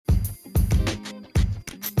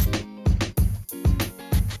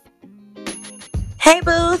Hey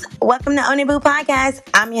Booze, welcome to Own It Boo Podcast.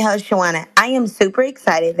 I'm your host, Shawana. I am super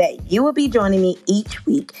excited that you will be joining me each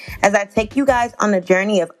week as I take you guys on the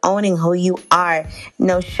journey of owning who you are.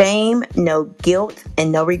 No shame, no guilt,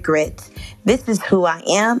 and no regrets. This is who I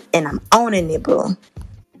am, and I'm owning it, boo.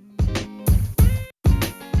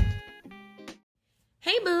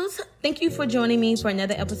 Hey Boos, thank you for joining me for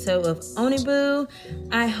another episode of Own It Boo.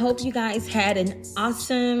 I hope you guys had an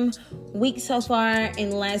awesome week so far.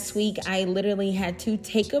 And last week I literally had to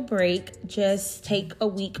take a break, just take a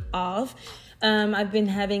week off. I've been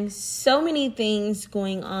having so many things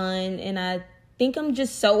going on, and I think I'm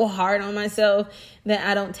just so hard on myself that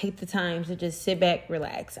I don't take the time to just sit back,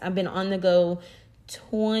 relax. I've been on the go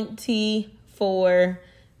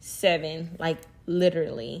 24/7, like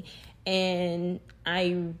literally. And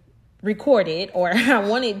I recorded, or I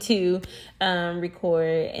wanted to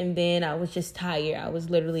record, and then I was just tired. I was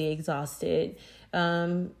literally exhausted.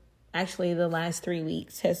 Actually, the last 3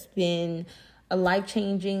 weeks has been a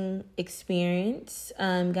life-changing experience.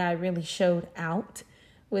 God really showed out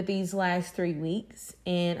with these last 3 weeks,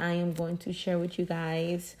 and I am going to share with you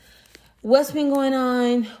guys what's been going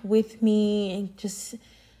on with me and just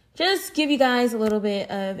give you guys a little bit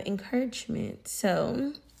of encouragement.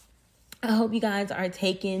 So I hope you guys are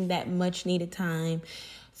taking that much needed time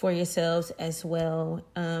for yourselves as well.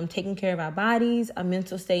 Taking care of our bodies, our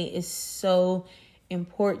mental state is so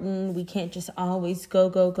important. We can't just always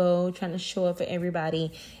go, trying to show up for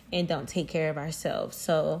everybody and don't take care of ourselves.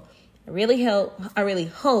 So I really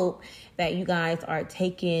hope that you guys are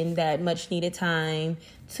taking that much needed time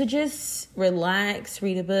to just relax,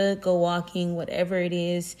 read a book, go walking, whatever it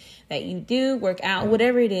is that you do, work out,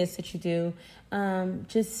 whatever it is that you do.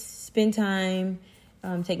 Just spend time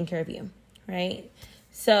taking care of you, right?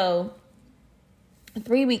 So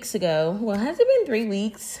 3 weeks ago, well, has it been 3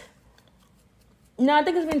 weeks? No, I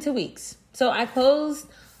think it's been 2 weeks. So I closed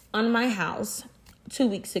on my house 2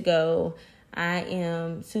 weeks ago. I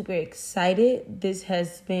am super excited. This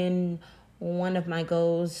has been one of my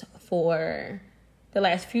goals for the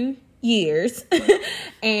last few years.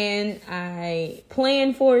 And I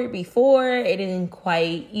planned for it before. It didn't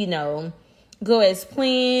quite, go as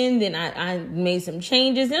planned. Then I made some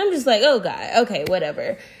changes, and I'm just like, oh God, okay,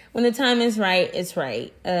 whatever. When the time is right, it's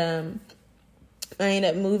right. I ended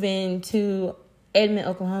up moving to Edmond,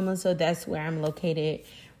 Oklahoma, so that's where I'm located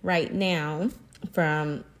right now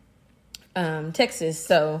from Texas.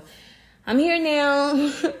 So I'm here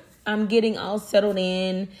now. I'm getting all settled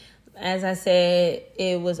in. As I said,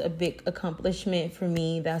 it was a big accomplishment for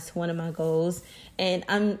me. That's one of my goals. And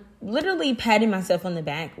I'm literally patting myself on the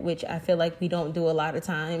back, which I feel like we don't do a lot of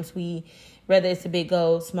times. Whether it's a big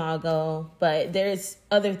goal, small goal, but there's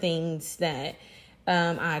other things that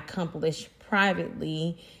I accomplished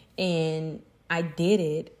privately, and I did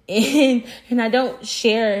it. And I don't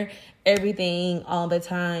share everything all the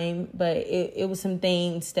time, but it was some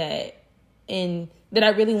things that I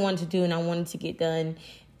really wanted to do and I wanted to get done.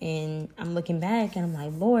 And I'm looking back and I'm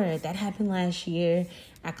like, Lord, that happened last year.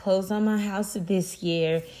 I closed on my house this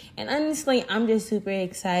year. And honestly, I'm just super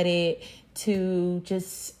excited to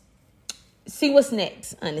just see what's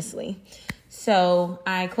next, honestly. So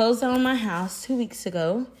I closed on my house 2 weeks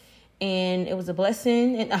ago, and it was a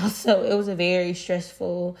blessing. And also it was a very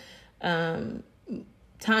stressful time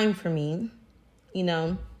for me.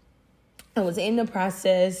 I was in the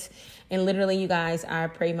process, and literally, you guys, I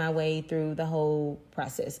prayed my way through the whole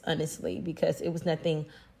process, honestly, because it was nothing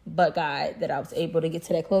but God that I was able to get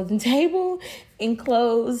to that closing table and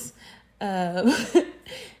close,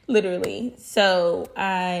 literally. So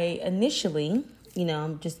I initially,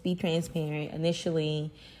 just be transparent.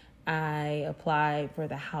 Initially, I applied for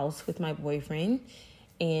the house with my boyfriend.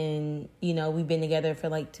 And, we've been together for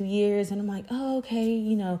like 2 years. And I'm like, oh, okay.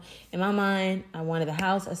 In my mind, I wanted the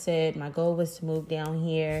house. I said my goal was to move down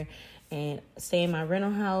here and stay in my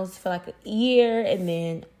rental house for like a year and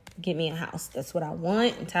then get me a house. That's what I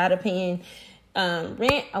want. I'm tired of paying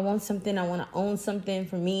rent. I want something. I want to own something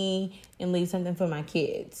for me and leave something for my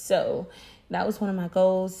kids. So that was one of my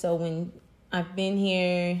goals. So when I've been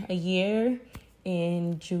here a year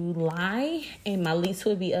in July, and my lease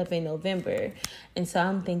will be up in November. And so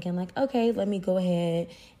I'm thinking like, okay, let me go ahead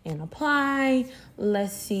and apply.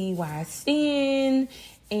 Let's see where I stand.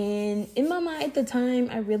 And in my mind at the time,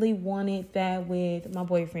 I really wanted that with my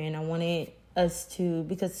boyfriend. I wanted us to,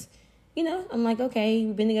 because, I'm like, okay,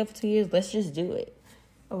 we've been together for 2 years. Let's just do it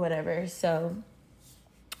or whatever. So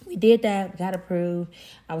we did that. We got approved.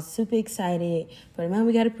 I was super excited for the amount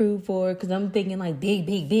we got approved for, because I'm thinking like big,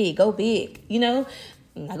 go big, I'm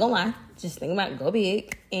not gonna lie, just thinking about go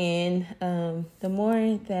big. And the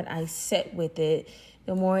more that I sat with it,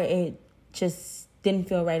 the more it just didn't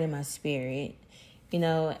feel right in my spirit,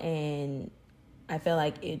 and I feel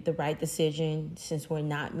like the right decision, since we're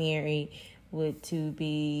not married, would to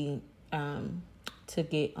be to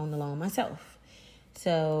get on the loan myself.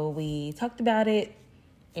 So we talked about it,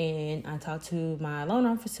 and I talked to my loan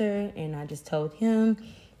officer, and I just told him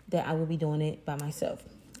that I would be doing it by myself.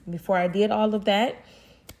 Before I did all of that,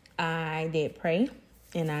 I did pray,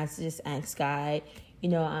 and I just asked God,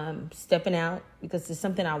 I'm stepping out because it's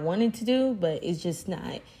something I wanted to do, but it's just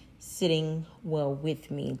not sitting well with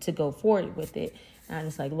me to go forward with it. And I'm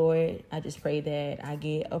just like, Lord, I just pray that I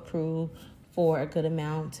get approved for a good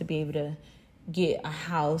amount to be able to get a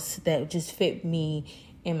house that just fit me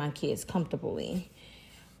and my kids comfortably.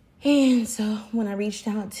 And so when I reached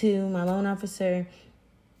out to my loan officer,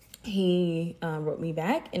 he wrote me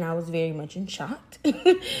back, and I was very much in shock.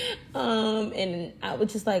 And I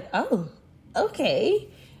was just like, oh, okay,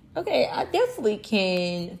 I definitely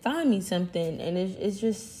can find me something. And it's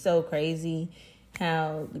just so crazy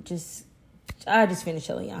how I just finished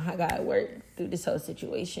telling y'all how God worked through this whole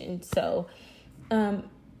situation. So I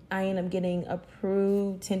ended up getting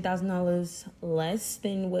approved $10,000 less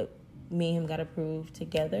than what me and him got approved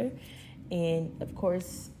together. And of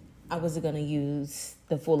course, I wasn't going to use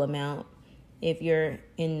the full amount. If you're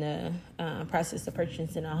in the process of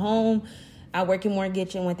purchasing a home, I work in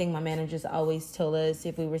mortgage, and one thing my managers always tell us,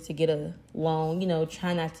 if we were to get a loan,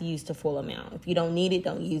 try not to use the full amount. If you don't need it,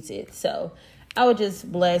 don't use it. So I was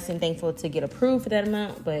just blessed and thankful to get approved for that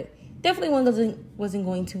amount, but definitely wasn't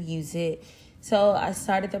going to use it. So I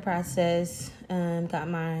started the process,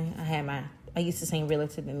 I used to say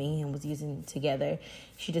relative to me and was using it together.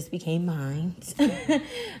 She just became mine.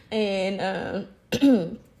 And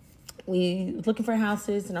we looking for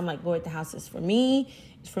houses, and I'm like, Lord, the house is for me.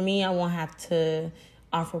 It's for me. I won't have to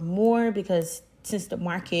offer more, because since the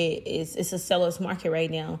market it's a seller's market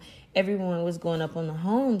right now, everyone was going up on the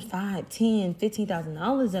homes, $5,000, $10,000,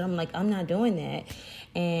 $15,000. And I'm like, I'm not doing that.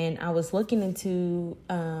 And I was looking into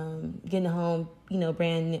getting a home,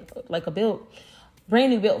 brand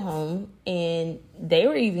new built home, and they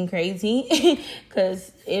were even crazy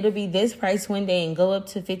because it'll be this price one day and go up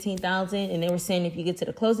to $15,000. And they were saying if you get to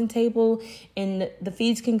the closing table and the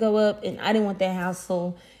fees can go up, and I didn't want that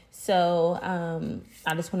hassle. So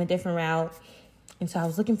I just went a different route. And so I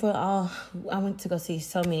was looking I went to go see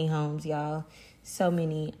so many homes, y'all. So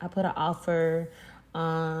many. I put an offer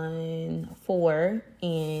on 4,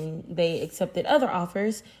 and they accepted other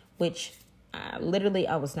offers, which I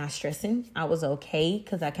was not stressing. I was okay,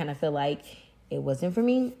 because I kind of feel like it wasn't for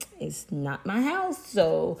me. It's not my house.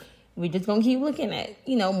 So we're just going to keep looking at,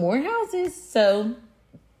 more houses. So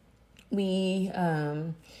we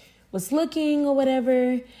was looking or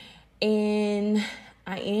whatever, and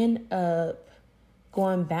I end up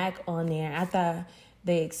going back on there. I thought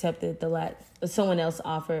they accepted someone else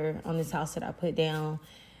offer on this house that I put down.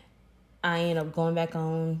 I ended up going back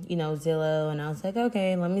on, Zillow, and I was like,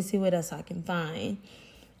 okay, let me see what else I can find.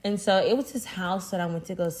 And so it was this house that I went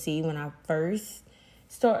to go see when I first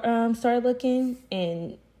started looking,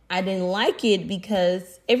 and I didn't like it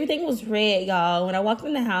because everything was red, y'all. When I walked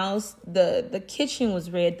in the house, the kitchen was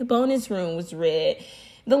red, the bonus room was red,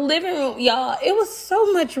 the living room, y'all, it was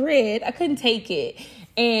so much red. I couldn't take it.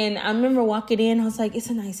 And I remember walking in, I was like,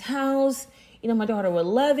 it's a nice house. My daughter would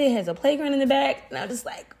love it. It has a playground in the back. And I was just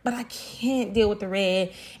like, but I can't deal with the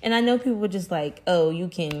red. And I know people were just like, oh, you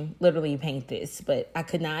can literally paint this, but I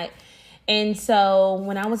could not. And so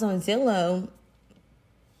when I was on Zillow,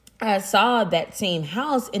 I saw that same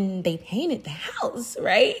house, and they painted the house,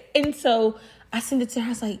 right? And so I sent it to her. I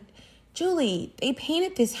was like, Julie, they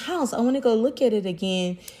painted this house. I want to go look at it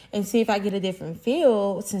again and see if I get a different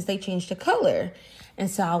feel since they changed the color.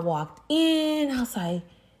 And so I walked in. I was like,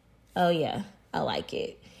 oh, yeah, I like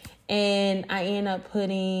it. And I end up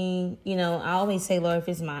putting, I always say, Lord,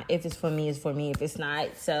 if it's for me, it's for me. If it's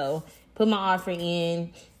not, so put my offer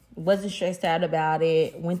in. Wasn't stressed out about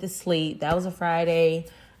it. Went to sleep. That was a Friday.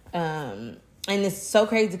 And it's so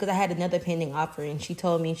crazy because I had another pending offer, and she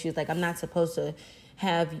told me, she was like, I'm not supposed to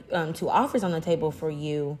have 2 offers on the table for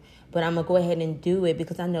you, but I'm going to go ahead and do it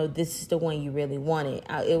because I know this is the one you really wanted.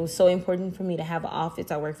 It was so important for me to have an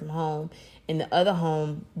office. I work from home, and the other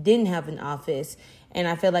home didn't have an office. And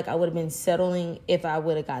I feel like I would have been settling if I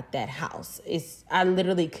would have got that house. I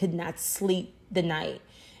literally could not sleep the night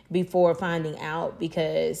before finding out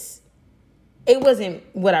because it wasn't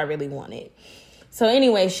what I really wanted. So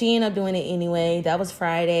anyway, she ended up doing it anyway. That was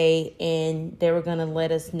Friday, and they were going to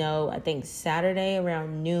let us know, I think Saturday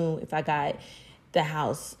around noon, if I got the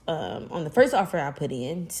house on the first offer I put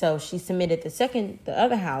in. So she submitted the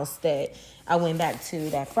other house that I went back to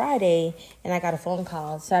that Friday, and I got a phone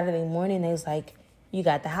call Saturday morning. They was like, you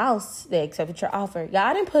got the house. They accepted your offer. Y'all,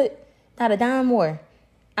 I didn't put not a dime more.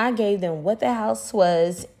 I gave them what the house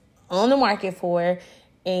was on the market for.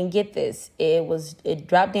 And get this, it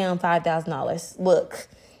dropped down $5,000. Look,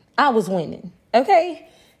 I was winning. Okay?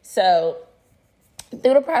 So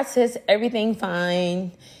through the process, everything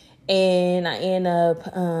fine. And I end up,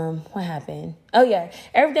 what happened? Oh, yeah.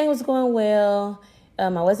 Everything was going well. I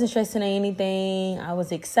wasn't stressing anything. I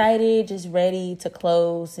was excited, just ready to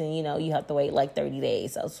close. And, you have to wait like 30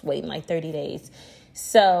 days. I was waiting like 30 days.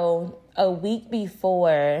 So a week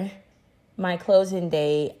before my closing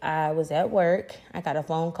date, I was at work. I got a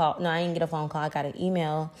phone call. No, I didn't get a phone call. I got an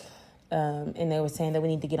email. And they were saying that we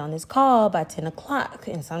need to get on this call by 10 o'clock.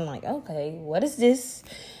 And so I'm like, okay, what is this?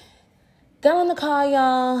 Got on the call,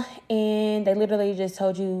 y'all, and they literally just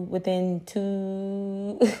told you within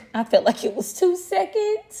I felt like it was 2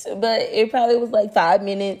 seconds, but it probably was like 5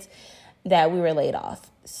 minutes that we were laid off.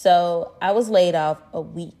 So I was laid off a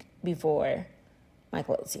week before my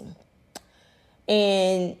closing.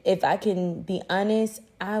 And if I can be honest,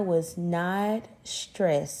 I was not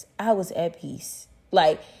stressed. I was at peace.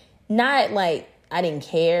 Not like I didn't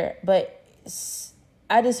care, but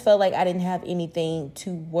I just felt like I didn't have anything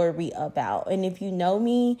to worry about. And if you know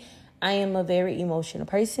me, I am a very emotional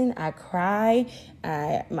person. I cry.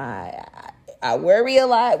 I worry a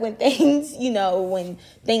lot when things, when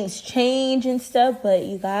things change and stuff. But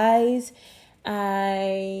you guys,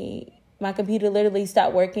 my computer literally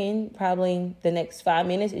stopped working probably the next 5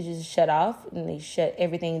 minutes. It just shut off and they shut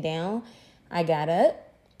everything down. I got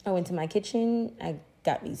up. I went to my kitchen. I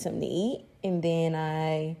got me something to eat. And then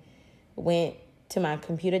I went to my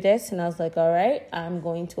computer desk and I was like, all right, I'm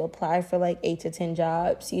going to apply for like 8 to 10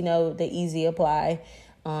 jobs, the easy apply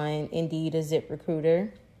on Indeed or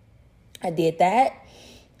ZipRecruiter. I did that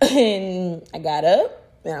and I got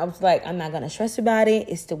up and I was like, I'm not going to stress about it.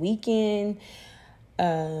 It's the weekend.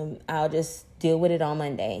 I'll just deal with it on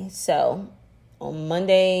Monday. So on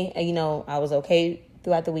Monday, I was okay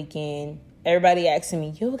throughout the weekend. Everybody asking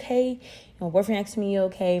me, you okay? My boyfriend asking me, you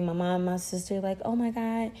okay? My mom, my sister, like, oh my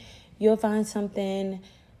God, you'll find something.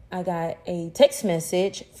 I got a text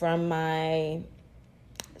message from my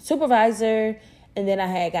supervisor, and then I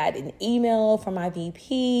had got an email from my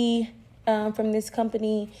VP from this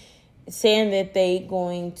company saying that they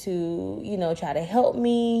going to, try to help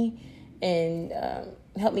me and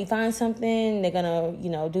help me find something. They're going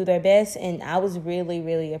to, do their best. And I was really,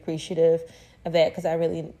 really appreciative of that because I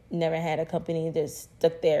really never had a company that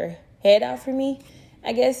stuck their head out for me.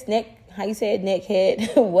 I guess neck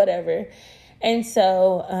head, whatever. And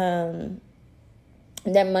so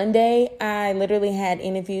that Monday, I literally had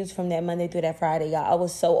interviews from that Monday through that Friday, y'all. I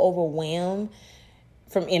was so overwhelmed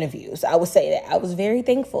from interviews. I would say that. I was very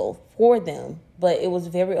thankful for them, but it was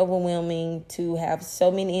very overwhelming to have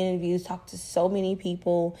so many interviews, talk to so many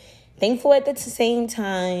people. Thankful at the same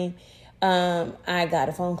time. I got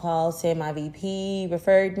a phone call saying my VP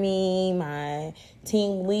referred me, my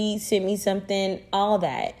team lead sent me something, all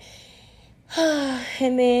that.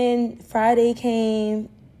 And then Friday came,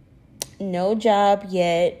 no job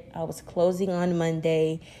yet. I was closing on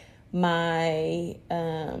Monday. My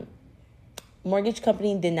mortgage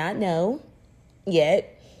company did not know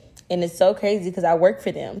yet. And it's so crazy because I work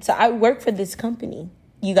for them. So I work for this company,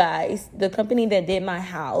 you guys. The company that did my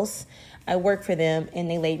house, I work for them and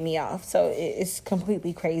they laid me off. So it's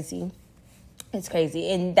completely crazy. It's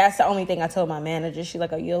crazy. And that's the only thing I told my manager. She's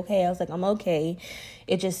like, are you okay? I was like, I'm okay.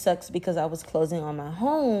 It just sucks because I was closing on my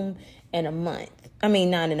home in a month. I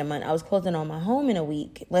mean, not in a month. I was closing on my home in a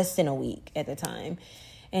week, less than a week at the time.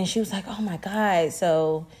 And she was like, oh my God.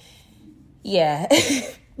 So yeah,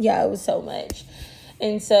 yeah, it was so much.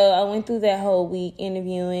 And so I went through that whole week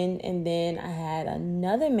interviewing. And then I had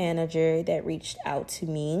another manager that reached out to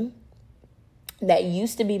me that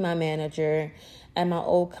used to be my manager at my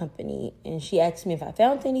old company. And she asked me if I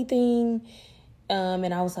found anything.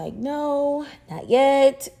 And I was like, no, not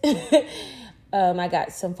yet. I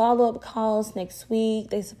got some follow-up calls next week.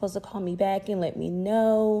 They're supposed to call me back and let me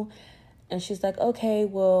know. And she's like, okay,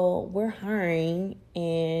 well, we're hiring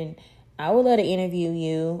and I would love to interview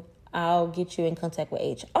you. I'll get you in contact with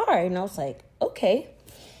HR. And I was like, okay.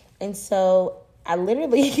 And so I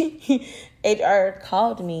literally, HR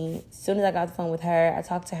called me as soon as I got the phone with her. I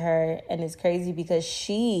talked to her, and it's crazy because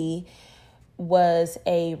she was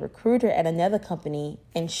a recruiter at another company,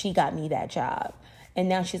 and she got me that job. And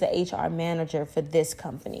now she's an HR manager for this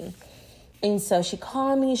company. And so she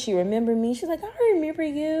called me. She remembered me. She's like, I remember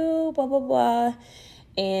you, blah, blah, blah.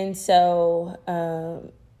 And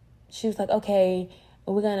so she was like, okay,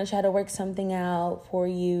 we're going to try to work something out for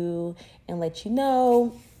you and let you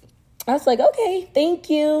know. I was like, okay, thank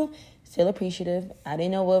you. still appreciative. I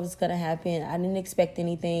didn't know what was going to happen. I didn't expect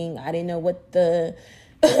anything. I didn't know what the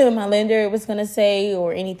my lender was going to say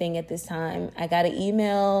or anything at this time. I got an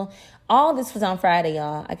email. All this was on Friday,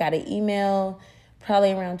 y'all. I got an email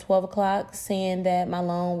probably around 12 o'clock saying that my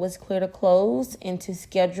loan was clear to close and to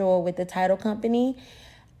schedule with the title company.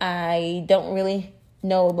 I don't really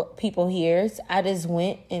know people here. So I just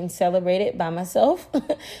went and celebrated by myself.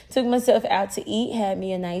 Took myself out to eat, had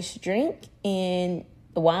me a nice drink. And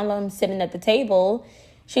while I'm sitting at the table,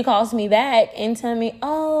 she calls me back and tell me,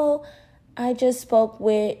 oh, I just spoke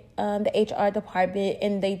with the HR department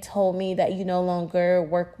and they told me that you no longer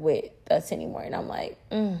work with us anymore. And I'm like,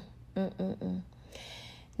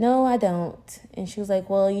 no, I don't. And she was like,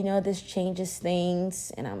 well, this changes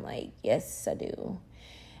things. And I'm like, yes, I do.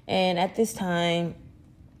 And at this time,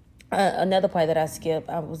 another part that I skipped,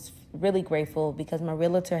 I was really grateful because my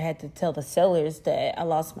realtor had to tell the sellers that I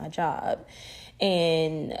lost my job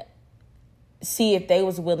and see if they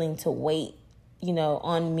was willing to wait,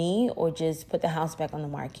 on me or just put the house back on the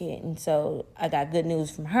market. And so I got good news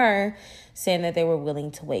from her saying that they were willing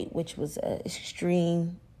to wait, which was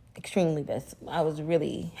extremely best. I was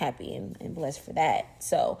really happy and blessed for that.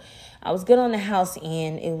 So I was good on the house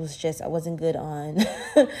end. It was just I wasn't good on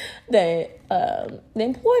the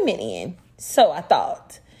employment end. So I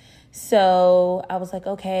thought. So I was like,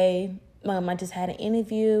 okay, Mom, I just had an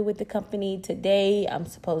interview with the company today. I'm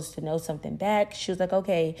supposed to know something back. She was like,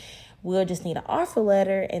 okay, we'll just need an offer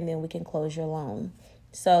letter and then we can close your loan.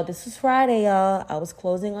 So this was Friday, y'all. I was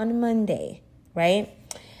closing on Monday, right?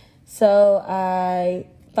 So I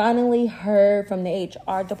finally heard from the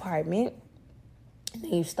HR department.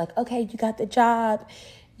 They was like, okay, you got the job.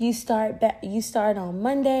 You start on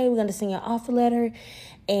Monday. We're going to send you an offer letter.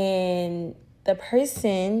 And the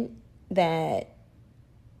person that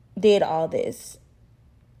did all this,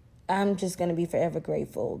 I'm just going to be forever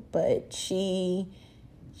grateful. But she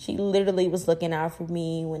literally was looking out for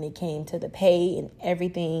me when it came to the pay and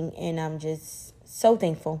everything. And I'm just so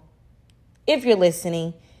thankful. If you're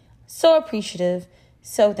listening, so appreciative.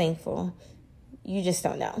 So thankful. You just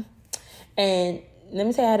don't know. And let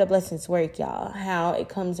me tell you how the blessings work, y'all. How it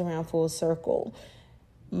comes around full circle.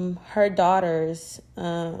 Her daughters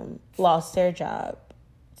lost their job.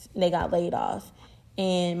 They got laid off.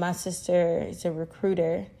 And my sister is a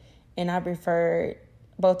recruiter. And I referred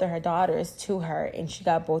both of her daughters to her. And she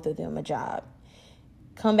got both of them a job.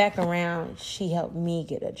 Come back around, she helped me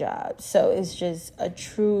get a job. So it's just a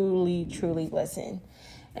truly, truly blessing.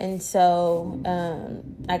 And so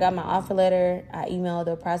I got my offer letter. I emailed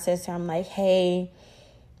the processor. I'm like, hey,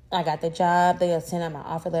 I got the job. They'll send out my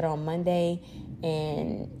offer letter on Monday.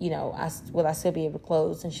 And, will I still be able to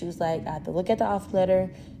close? And she was like, I have to look at the offer letter.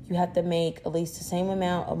 You have to make at least the same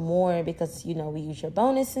amount or more because, we use your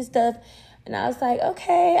bonus and stuff. And I was like,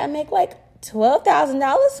 okay, I make like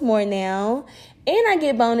 $12,000 more now. And I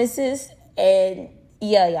get bonuses. And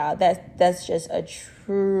yeah, y'all, that's just a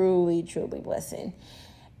truly, truly blessing.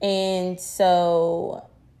 And so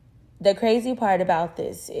the crazy part about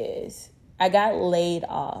this is I got laid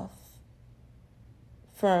off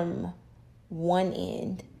from one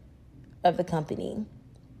end of the company.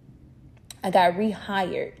 I got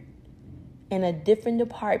rehired in a different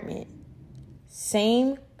department,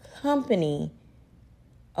 same company,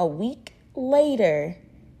 a week later,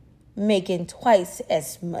 making twice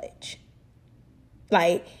as much.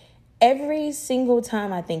 Like every single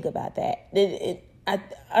time I think about that,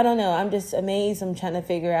 I don't know. I'm just amazed. I'm trying to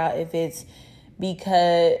figure out if it's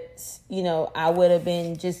because, I would have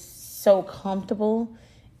been just so comfortable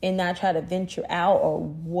and not try to venture out or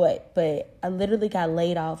what. But I literally got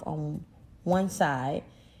laid off on one side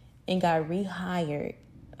and got rehired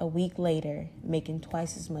a week later, making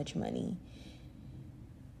twice as much money.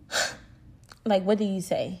 Like, what do you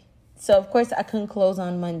say? So, of course, I couldn't close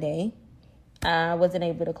on Monday. I wasn't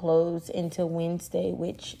able to close until Wednesday,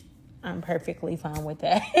 which I'm perfectly fine with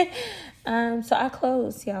that. So I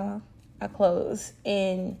closed, y'all. I closed.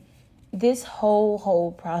 And this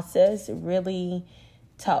whole process really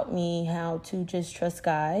taught me how to just trust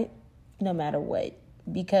God no matter what.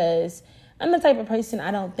 Because I'm the type of person, I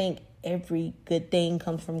don't think every good thing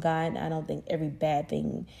comes from God. I don't think every bad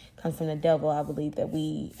thing comes from the devil. I believe that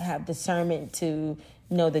we have discernment to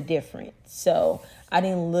know the difference. So I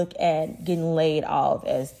didn't look at getting laid off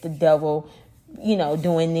as the devil,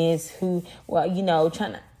 doing this,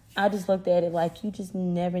 I just looked at it like you just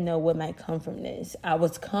never know what might come from this. I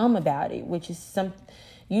was calm about it, which is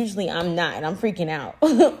usually I'm not. I'm freaking out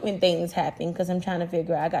when things happen because I'm trying to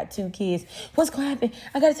figure out, I got 2 kids. What's going to happen?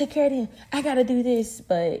 I got to take care of them. I got to do this.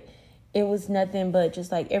 But it was nothing but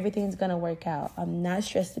just like everything's going to work out. I'm not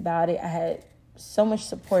stressed about it. I had so much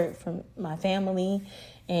support from my family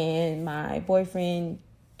and my boyfriend,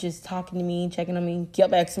 just talking to me, checking on me,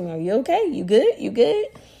 kept asking me, are you okay? You good? You good?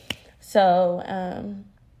 So,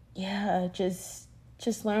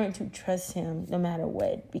 just learn to trust him no matter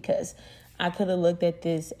what, because I could have looked at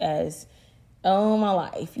this as, oh, my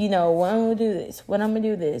life, what I'm going to do this, what I'm going to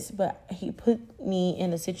do this. But he put me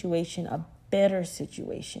in a better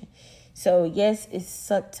situation. So, yes, it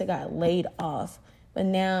sucked to got laid off. But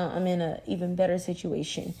now I'm in an even better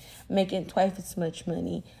situation, making twice as much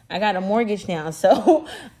money. I got a mortgage now, so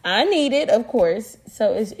I need it, of course.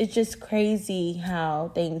 So it's just crazy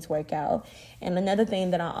how things work out. And another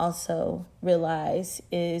thing that I also realize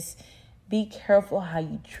is be careful how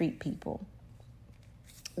you treat people.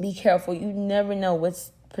 Be careful. You never know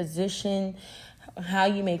what's position, how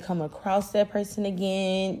you may come across that person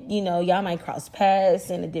again. Y'all might cross paths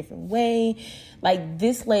in a different way. Like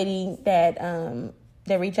this lady that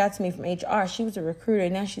reached out to me from HR. She was a recruiter.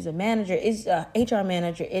 Now she's a manager. It's a HR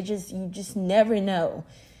manager. You just never know.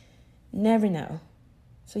 Never know.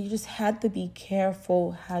 So you just have to be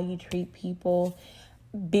careful how you treat people.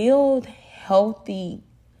 Build healthy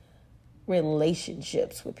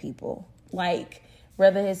relationships with people. Like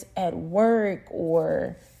whether it's at work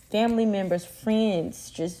or family members, friends,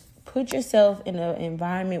 just put yourself in an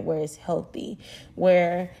environment where it's healthy,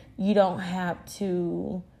 where you don't have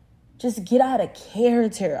to just get out of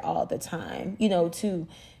character all the time, to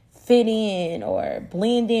fit in or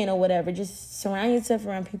blend in or whatever. Just surround yourself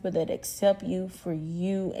around people that accept you for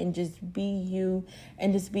you and just be you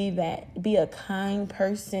and just be a kind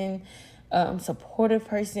person, supportive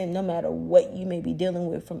person, no matter what you may be dealing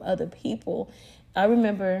with from other people. I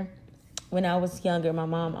remember when I was younger, my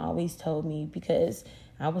mom always told me, because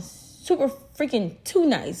I was super freaking too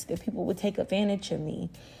nice, that people would take advantage of me.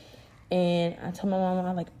 And I told my mom,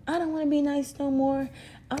 I'm like, I don't want to be nice no more.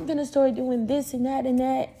 I'm going to start doing this and that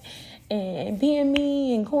and being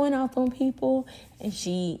me and going off on people. And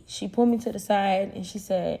she pulled me to the side and she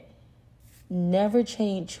said, never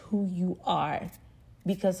change who you are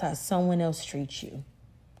because how someone else treats you.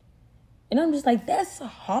 And I'm just like, that's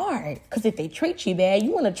hard. Because if they treat you bad,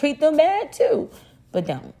 you want to treat them bad too. But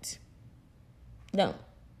don't.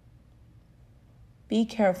 Be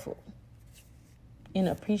careful. And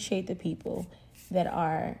appreciate the people that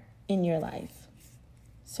are in your life.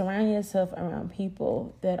 Surround yourself around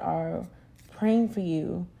people that are praying for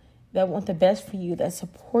you, that want the best for you, that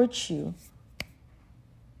support you.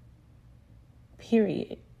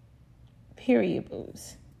 Period,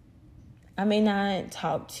 booze. I may not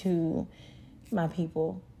talk to my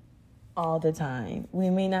people all the time. We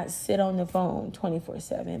may not sit on the phone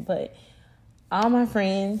 24/7, but all my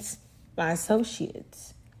friends, my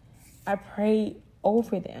associates, I pray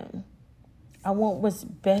over them. I want what's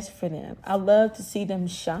best for them. I love to see them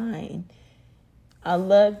shine. I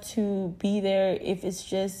love to be there if it's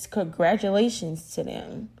just congratulations to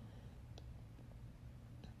them.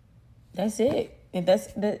 That's it.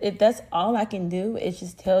 If that's all I can do is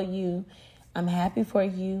just tell you I'm happy for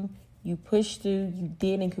you. You pushed through, you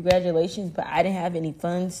did, and congratulations, but I didn't have any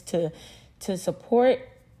funds to support.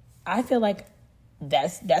 I feel like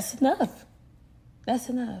that's enough. That's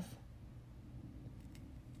enough.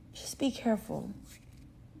 Just be careful.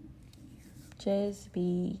 Just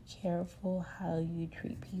be careful how you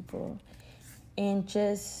treat people. And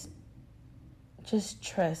just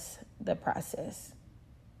trust the process.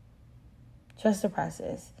 Trust the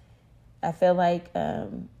process. I feel like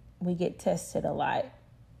we get tested a lot.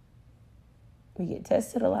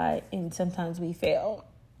 And sometimes we fail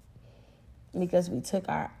because we took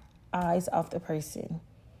our eyes off the person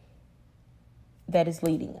that is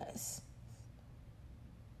leading us.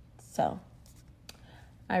 So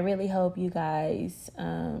I really hope you guys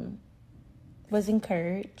was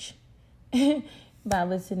encouraged by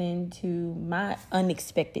listening to my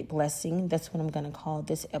unexpected blessing. That's what I'm going to call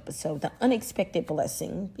this episode, the unexpected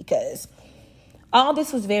blessing, because all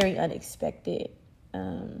this was very unexpected.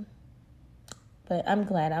 But I'm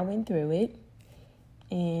glad I went through it,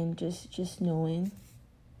 and just knowing,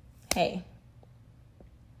 hey,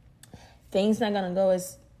 things not going to go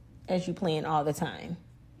as you plan all the time.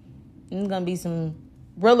 There's going to be some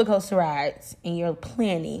roller coaster rides in your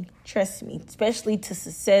planning. Trust me, especially to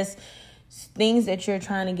success, things that you're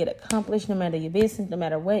trying to get accomplished, no matter your business, no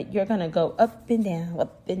matter what, you're going to go up and down,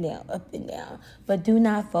 up and down, up and down. But do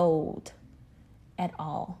not fold at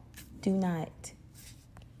all. Do not.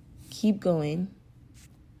 Keep going.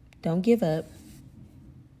 Don't give up.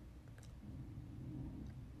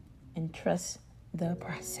 And trust the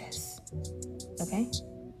process. Okay?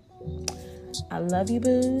 I love you,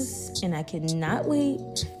 boos, and I cannot wait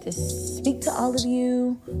to speak to all of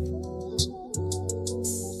you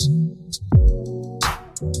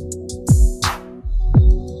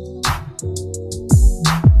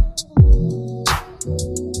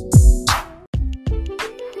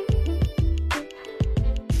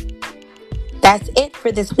That's it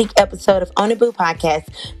for this week's episode of Onibu Podcast.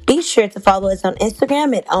 Be sure to follow us on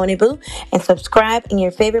Instagram at Onibu and subscribe in your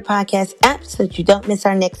favorite podcast app so that you don't miss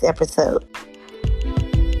our next episode.